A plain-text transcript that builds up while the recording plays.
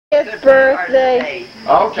80th birthday.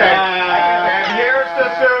 Okay. And here's to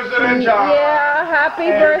Susan and John. Yeah, happy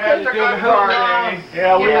birthday.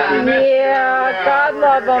 Yeah, God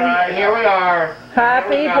love them. Here we are.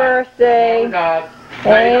 Happy birthday. Now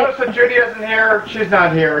you notice that Judy isn't here. She's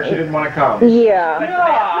not here. She didn't want to come.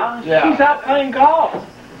 Yeah. She's out playing golf.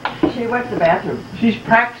 She went to the bathroom. She's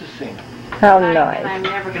practicing. How nice. I'm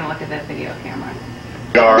never going to look at that video camera.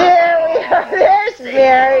 There we are. There's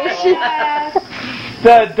Mary.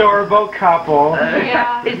 The adorable couple.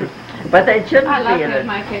 Yeah. But they shouldn't I love be in to it. have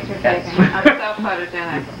my picture taken. I'm so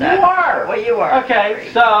photogenic. You are. Well, you are. Okay,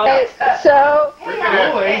 so. So,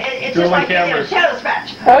 It's just like being in a tennis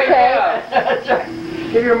match. okay. That's right.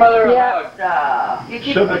 Give your mother a Yeah. hug. You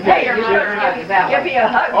keep Should hey, your mother hug that Give way. me a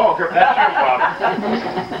hug. Oh, good. That's your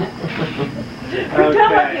problem. Tell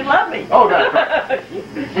them you love me. Oh, that's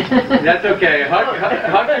right. That's okay.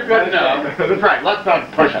 Hugs are good enough. That's right. Let's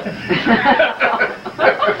not push it.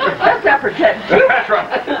 Let's not pretend. That's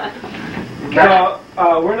right. So,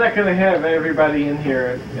 we're not going to have everybody in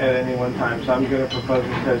here at any one time, so I'm going to propose a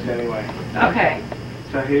toast anyway. Okay.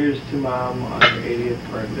 So here's to Mom on her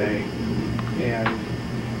 80th birthday, and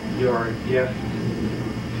your gift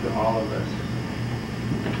to all of us.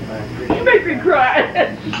 And I appreciate You make me that.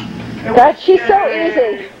 cry. She's so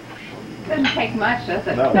easy. Doesn't take much, does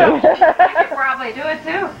it? No. You could probably do it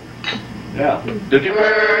too. Yeah. Happy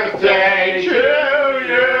birthday to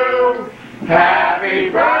you. Happy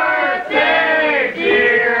birthday,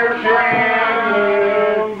 dear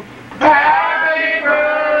friend. Happy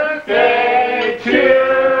birthday to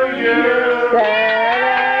you.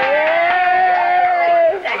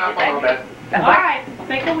 All right,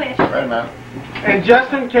 make a wish. Right, man. And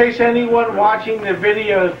just in case anyone watching the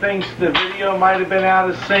video thinks the video might have been out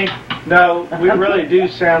of sync, no, we really do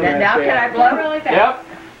sound that Now can I blow? Really fast. Yep.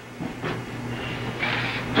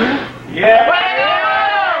 Yeah.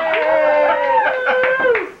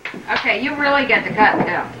 Okay, you really get to cut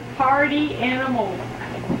too. Party animal.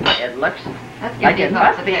 It looks Let's like get it these off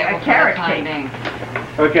must the be table a for carrot the time cake.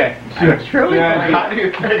 being. Okay. I truly How do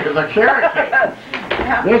you think it's a carrot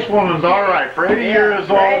cake? This woman's all right. For 80 years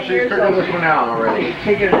old, she's figured this one out already. She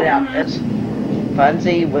figured it out. It's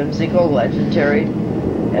funsy, whimsical, legendary,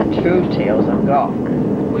 and true tales of golf.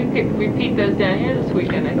 We could repeat those down here this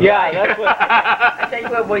weekend. I think. Yeah, that's what. I think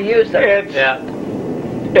we'll use them.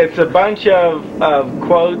 It's a bunch of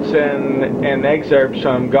quotes and excerpts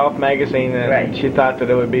from Golf Magazine, and Right. she thought that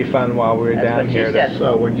it would be fun while we were That's down what she here. said.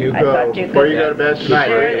 So when you I go, thought you before could- you go to bed tonight,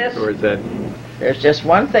 Sure it is. Or is that? There's just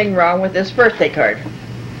one thing wrong with this birthday card.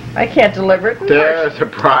 I can't deliver it. there's a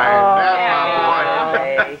prize. Oh,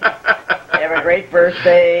 That's my boy. Have a great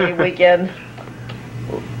birthday weekend.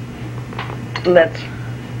 Let's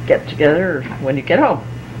get together when you get home.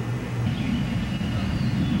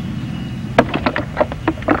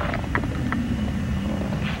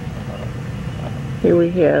 Here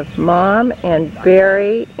we have Mom and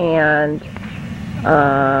Barry and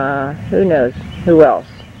who knows who else.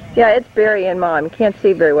 Yeah, it's Barry and Mom. You can't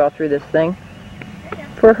see very well through this thing.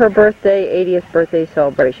 For her birthday, 80th birthday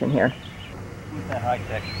celebration here. The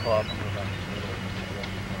high-tech club.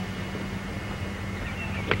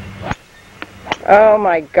 Oh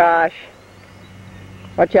my gosh.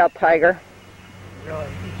 Watch out, Tiger. Really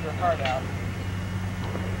eats your heart out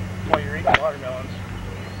while you're eating watermelons.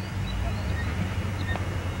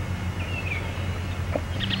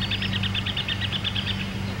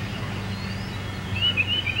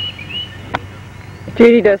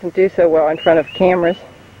 Judy doesn't do so well in front of cameras.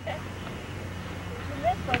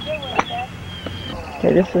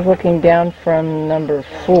 Okay, this is looking down from number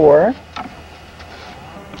 4.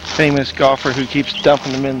 Famous golfer who keeps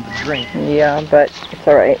dumping them in the drink. Yeah, but it's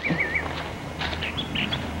alright.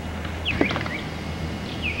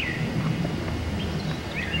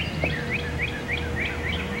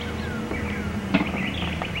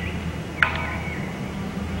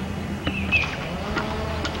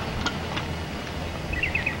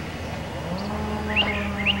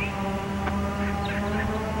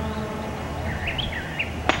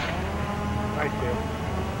 Right there.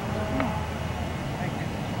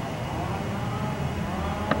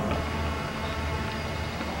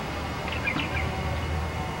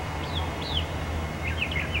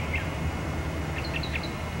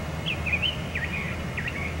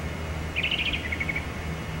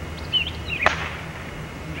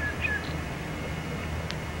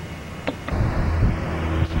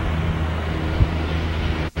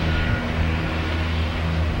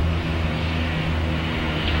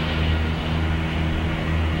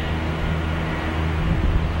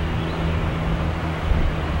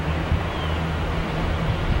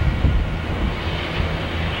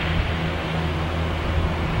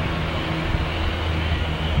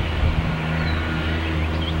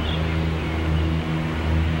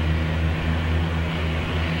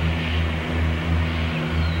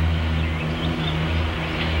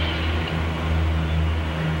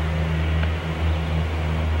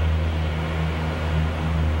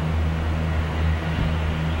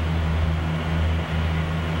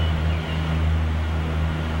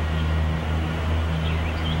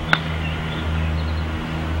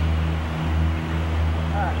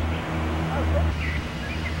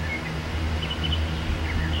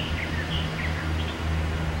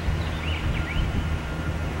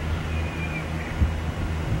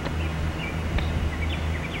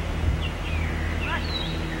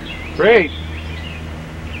 Great.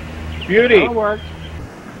 Beauty.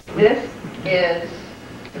 This is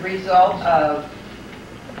the result of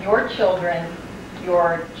your children's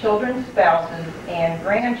spouses, and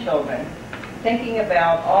grandchildren thinking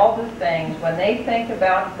about all the things when they think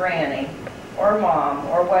about Granny or Mom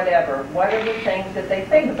or whatever. What are the things that they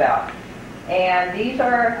think about? And these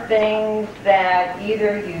are things that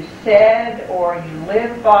either you said or you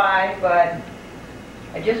lived by, but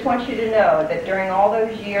I just want you to know that during all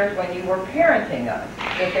those years when you were parenting us,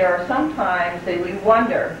 that there are some times that we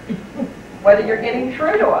wonder whether you're getting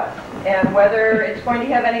true to us and whether it's going to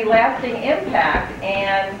have any lasting impact.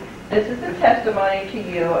 And this is a testimony to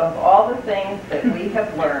you of all the things that we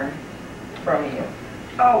have learned from you.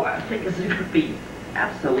 Oh, I think it's going to be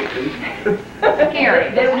absolutely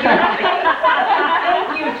Scary.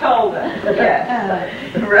 you told us.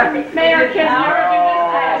 Yes. Right. May our kids never do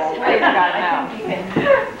this. Please, God, no.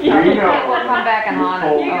 You We'll know, come back and haunt us.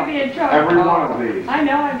 You could be in trouble. every one of these. I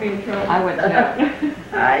know I'd be in trouble. I would too.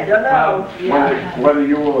 I don't know. Whether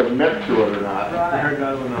you will admit to it or not. Her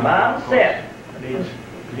husband on Mom said. needs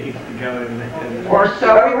to go and Or so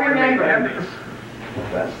we remember.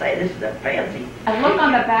 Well, say this is a fancy. And look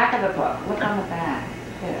on the back of the book. Look on the back,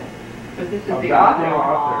 too. But this is Oh, the God, author. no,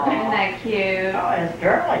 author. Isn't that cute? Oh, it's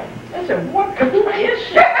girly. That's a wonderful is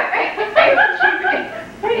she?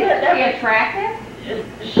 Is she attractive?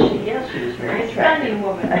 Yes, she was very attractive. Stunning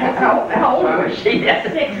woman. How old was she?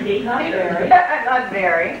 60, not very. Not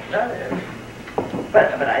very.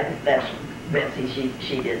 But I think that's Betsy.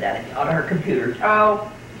 She did that on her computer.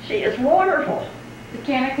 Oh, She is wonderful.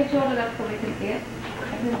 Janet, could you hold it up so we can see it?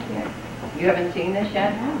 I didn't see it. you haven't seen this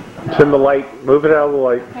yet? It's in the light. Move it out of the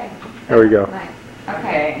light. Okay. There we go. Nice. Okay.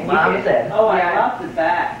 Okay. and you Mom can- said. Oh, Yeah. I lost it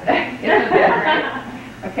back.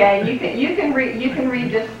 Okay, you can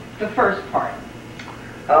read just the first part.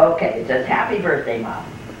 Okay, it says, Happy birthday, Mom.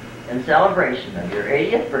 In celebration of your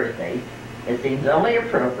 80th birthday, it seems only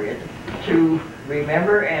appropriate to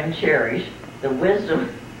remember and cherish the wisdom,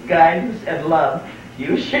 guidance, and love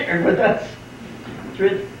you shared with us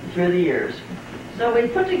through the years. So we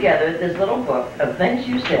put together this little book of things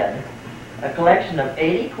you said, a collection of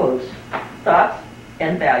 80 quotes, thoughts,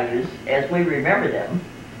 and values as we remember them,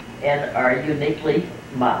 and are uniquely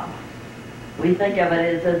Mom. We think of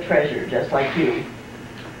it as a treasure, just like you.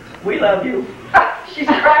 We love you. She's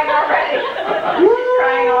crying already. She's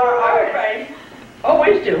crying already.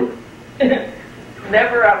 Always do.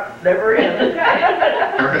 Never up, never in.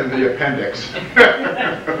 They're in the appendix.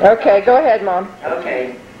 Okay, go ahead, Mom.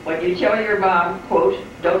 Okay, when you tell your mom, quote,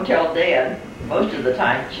 don't tell Dad, most of the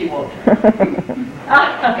time she won't.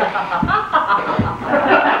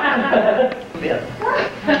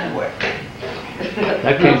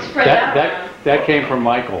 That came from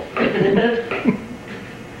Michael. Did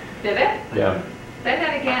it? Yeah. Say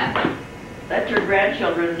that again. Let your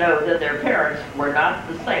grandchildren know that their parents were not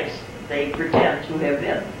the saints they pretend to have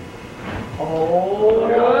been. Oh.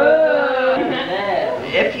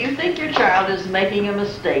 If you think your child is making a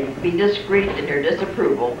mistake, be discreet in your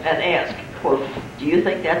disapproval and ask, quote, do you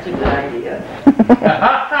think that's a good idea?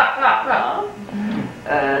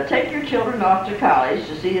 Take your children off to college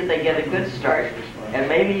to see if they get a good start, and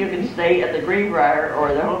maybe you can stay at the Greenbrier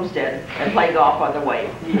or the Homestead and play golf on the way.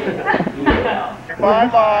 Yeah.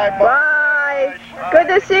 Bye-bye. Bye. Good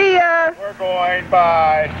to see ya. We're going.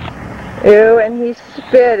 Bye. Ew, and he's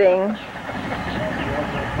spitting.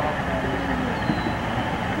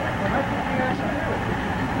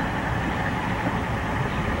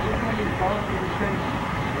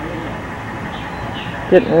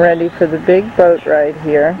 Getting ready for the big boat ride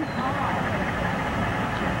here.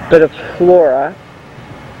 Bit of flora.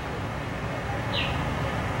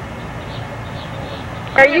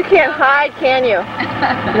 You can't hide, can you?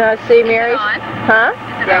 No, see, Mary? Huh?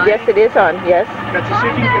 Yes, it is on, yes. Let's see if you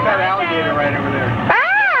can get that alligator right over there.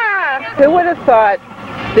 Ah! Who would have thought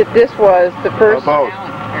that this was the first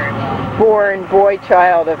born boy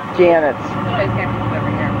child of Janet's?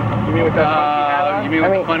 You mean with that funky hat on? You mean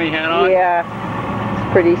with the funny hat on? Yeah,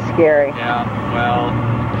 it's pretty scary Yeah, well,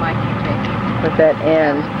 with that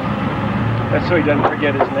end, That's so he doesn't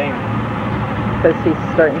forget his name. because he's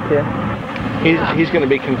starting to. He's going to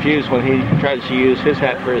be confused when he tries to use his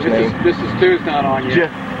hat for his name. Mrs. Stu's not on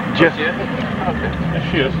yet. Jeff. Yes,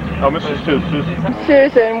 she is. Oh, Mrs. Susan.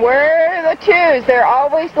 Susan, where are the twos? They're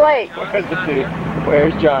always late. Where's the two?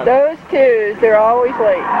 Where's John? Those twos, they're always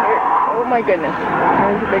late. Oh my goodness.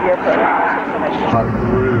 There's a big airplane.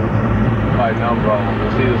 By number,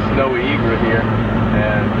 we'll see the snowy egret here,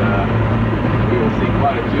 and we will see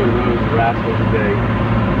quite a few of those rascals today.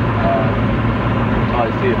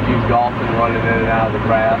 Probably see a few dolphins running in and out of the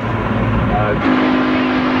grass.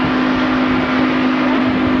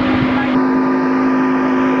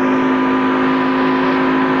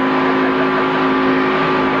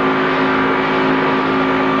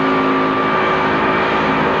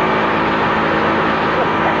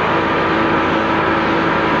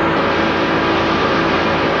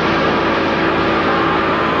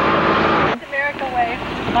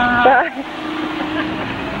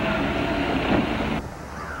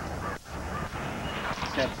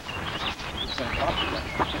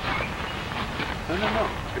 No.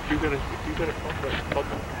 If you got a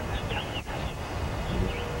public.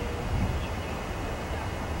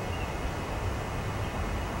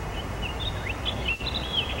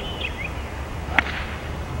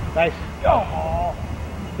 Nice. Oh,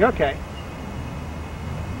 you okay?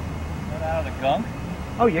 Got out of the gunk?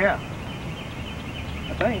 Oh yeah.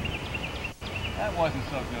 I think. That wasn't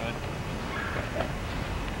so good.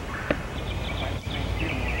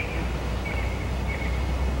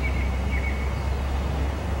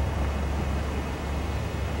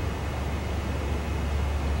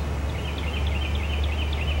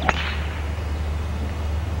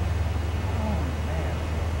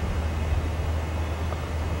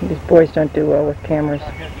 These boys don't do well with cameras.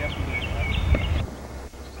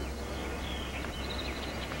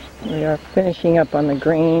 We are finishing up on the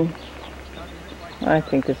green. I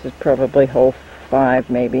think this is probably hole 5,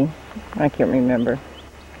 maybe. I can't remember.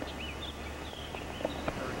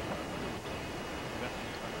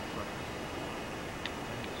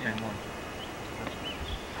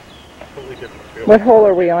 What hole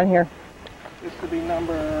are we on here? This could be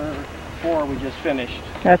number 4 we just finished.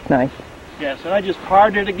 That's nice. Yes, and I just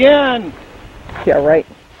parred it again. Yeah, right.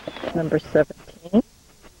 Number 17.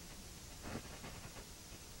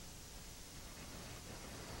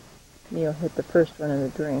 Neil hit the first one in the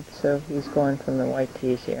drink, so he's going from the white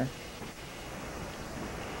tees here.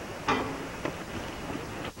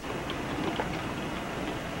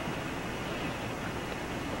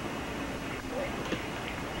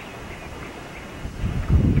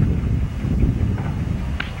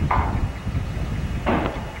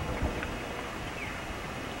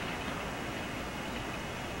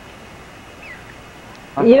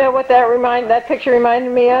 You know what that picture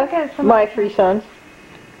reminded me of? My Three Sons.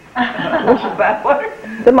 About what?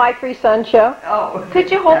 The My Three Sons show. Oh.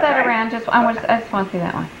 Could you hold that around? I just want to see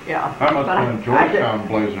that one. Yeah. I must have been a Georgetown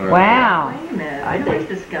blazer. Wow. Wait a minute. I think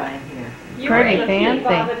this guy in here. You Pretty were 18,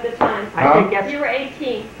 Bob, fancy. at the time. I think that's... You were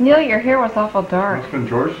 18. Neil, your hair was awful dark. Must have been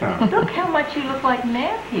Georgetown. Look how much you look like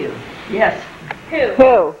Matthew. Yes. Who?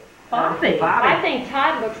 Who? Bobby. I think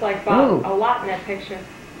Todd looks like Bob Ooh. a lot in that picture.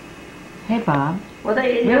 Hey, Bob. Well,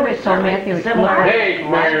 they We always told Matthew was similar. Hey,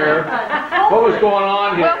 Mayor. What was going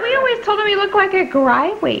on here? Well, we always told him he looked like a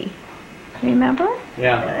Grywe. Remember?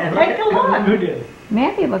 Yeah. And take a look. Who did?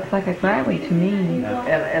 Matthew looks like a Grywe to me.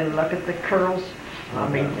 And look at the curls. I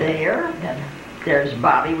mean, there. And there's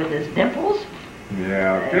Bobby with his dimples.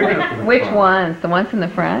 Yeah. dig up in the Which front. ones? The ones in the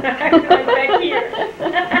front? Back here.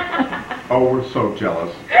 Oh, we're so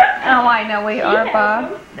jealous. Oh, I know we are,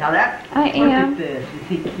 Bob. Now that, I am. this. Is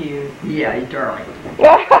he cute? yeah, he's darling.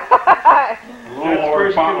 That's Lord,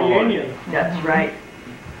 first Papa. communion. That's right.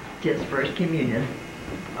 His first communion.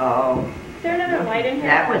 Oh, Is there another light in here?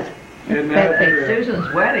 that was Betsy.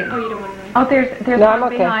 Susan's wedding. Oh, you don't want to Oh, there's No, I'm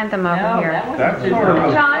one okay. behind them over here. That's sort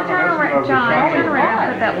of- John, turn around. John, turn around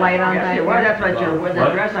and put that light on Yes, back it was. there. That's what your, with the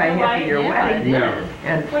dress I had for your wedding. Yeah.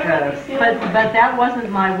 And, But that wasn't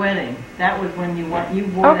my wedding. That was when you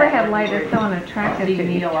wore Overhead light is so unattractive to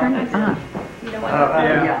you. Turn it on.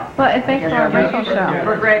 yeah. Well, it makes for a visual For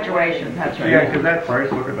show. graduation, that's right. Yeah, because that's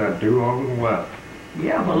Bryce, look at that dude on the left.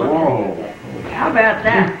 Yeah, well, look. Whoa. How about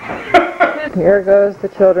that? Here goes the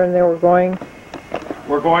children. They were going.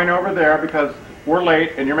 We're going over there because we're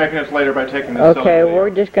late and you're making us later by taking this Okay, we're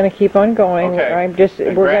just going to keep on going. Okay. I'm just.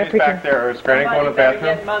 And We're going to Granny's back there. Is Granny going to the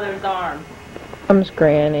bathroom? Mother's arm. Comes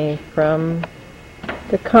Granny from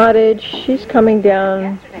the cottage. She's coming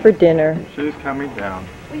down for dinner. She's coming down.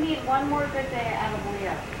 We need one more good day out of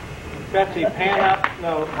Leo. Betsy, pan up.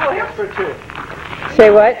 No, up for 2. Say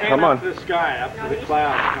what? Come on. Up to the sky, up to the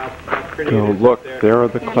clouds. How pretty Oh, it is look, up there. there are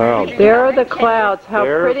the clouds. There are the clouds. How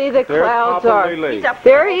There's- pretty the there's clouds Papa are. Lele.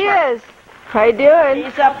 There he is. How you doing?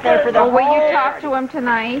 He's up there for the Oh, will you whole- talk to him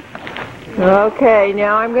tonight? Okay,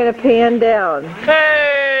 now I'm going to pan down.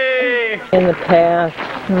 Hey! In the past.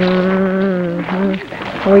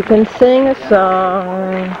 We can sing a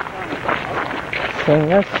song.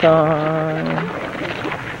 Sing a song.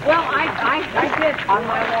 Well, I did on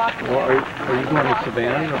my walk. Well, are you going to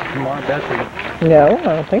Savannah or tomorrow, Betsy? No, I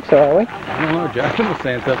don't think so, are we? I don't know. Justin was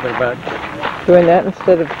saying something about. Doing that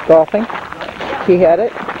instead of golfing? He had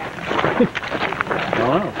it? I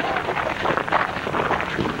don't know.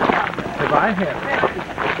 Have I had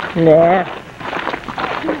it? Nah.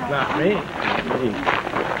 Not me.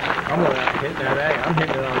 I'm going to hit that egg. I'm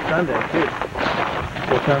hitting it on Sunday, too.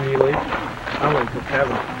 What time do you leave? I'm going till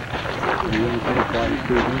 7. You going to finish by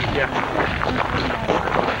 2? Yeah.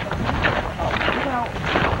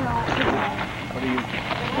 What are you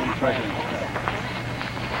trying to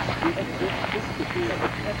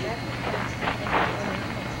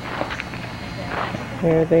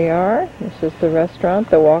Here they are. This is the restaurant,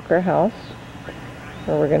 the Walker House,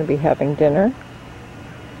 where we're going to be having dinner.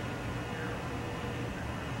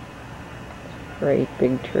 Great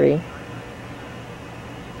big tree.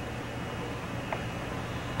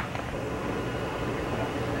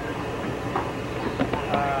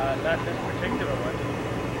 Not this particular one.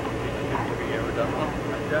 Have you ever done one?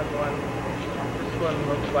 I've done one. This one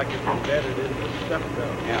looks like it's embedded in the stuff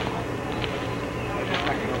though. Yeah.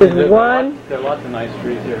 There's one. There are lots of nice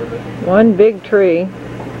trees here, but One big tree.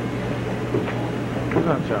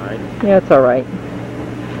 That's all right. Yeah, it's all right.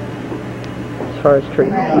 As far as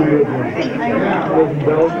trees.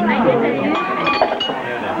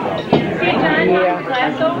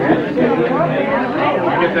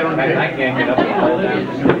 I can't get up and fall down.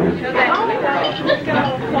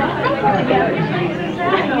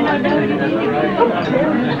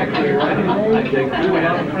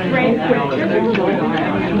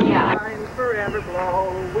 Forever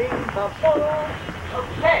blowing bubbles.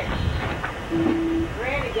 Okay.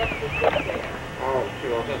 Randy gets to sit there. Oh, she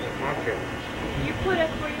will take the market. You put us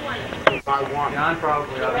where you want us. If I want. John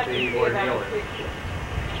probably ought to be more dealer.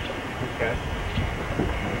 Okay.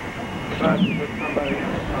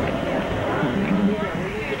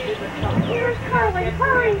 Here's Carly,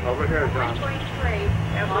 hurry. Over here, John.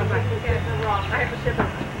 I have to sit in a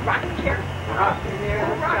rocking chair. Rocking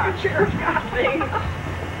chair's got me.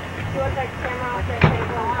 You want that camera off that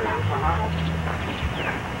table on?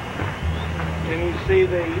 Can you see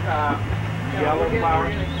the yellow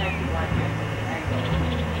flowers?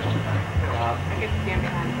 I can stand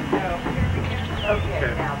behind you. Okay,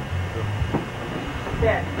 now.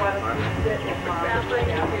 Sit. Why don't you sit with Mom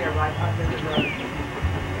down here right under the road?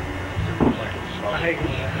 I hate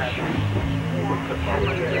when that happens.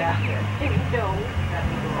 Yeah.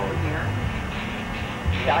 Over here.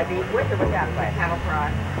 Shall I be with or without class? Cattle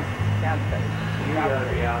prod. Downstairs. You gotta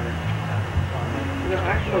be out there. You know,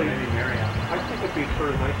 actually, I think it'd be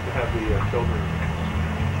sort of nice to have the children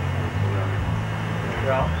around.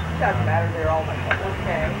 Well, Doesn't matter, they're all like,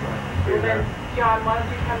 okay. Well then, John, why don't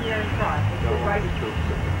you come here in front? It's No, right.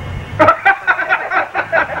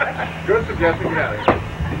 Good suggestion, get out of here.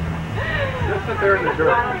 Just sit there in the dirt.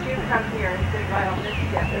 Why don't you come here and sit right on this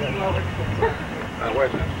step, this lower step? Wait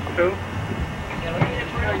a minute. Two?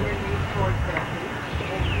 Turn your knees towards that.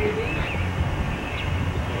 And Judy,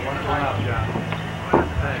 One up, John.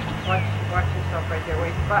 Thanks. watch yourself right there.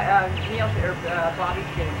 Wait, Neil's or Bobby's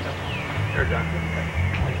getting something. Here, John.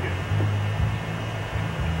 Thank you.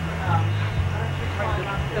 Why don't you climb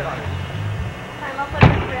up, sit on it. Climb up like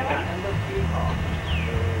a rail. And look, you off.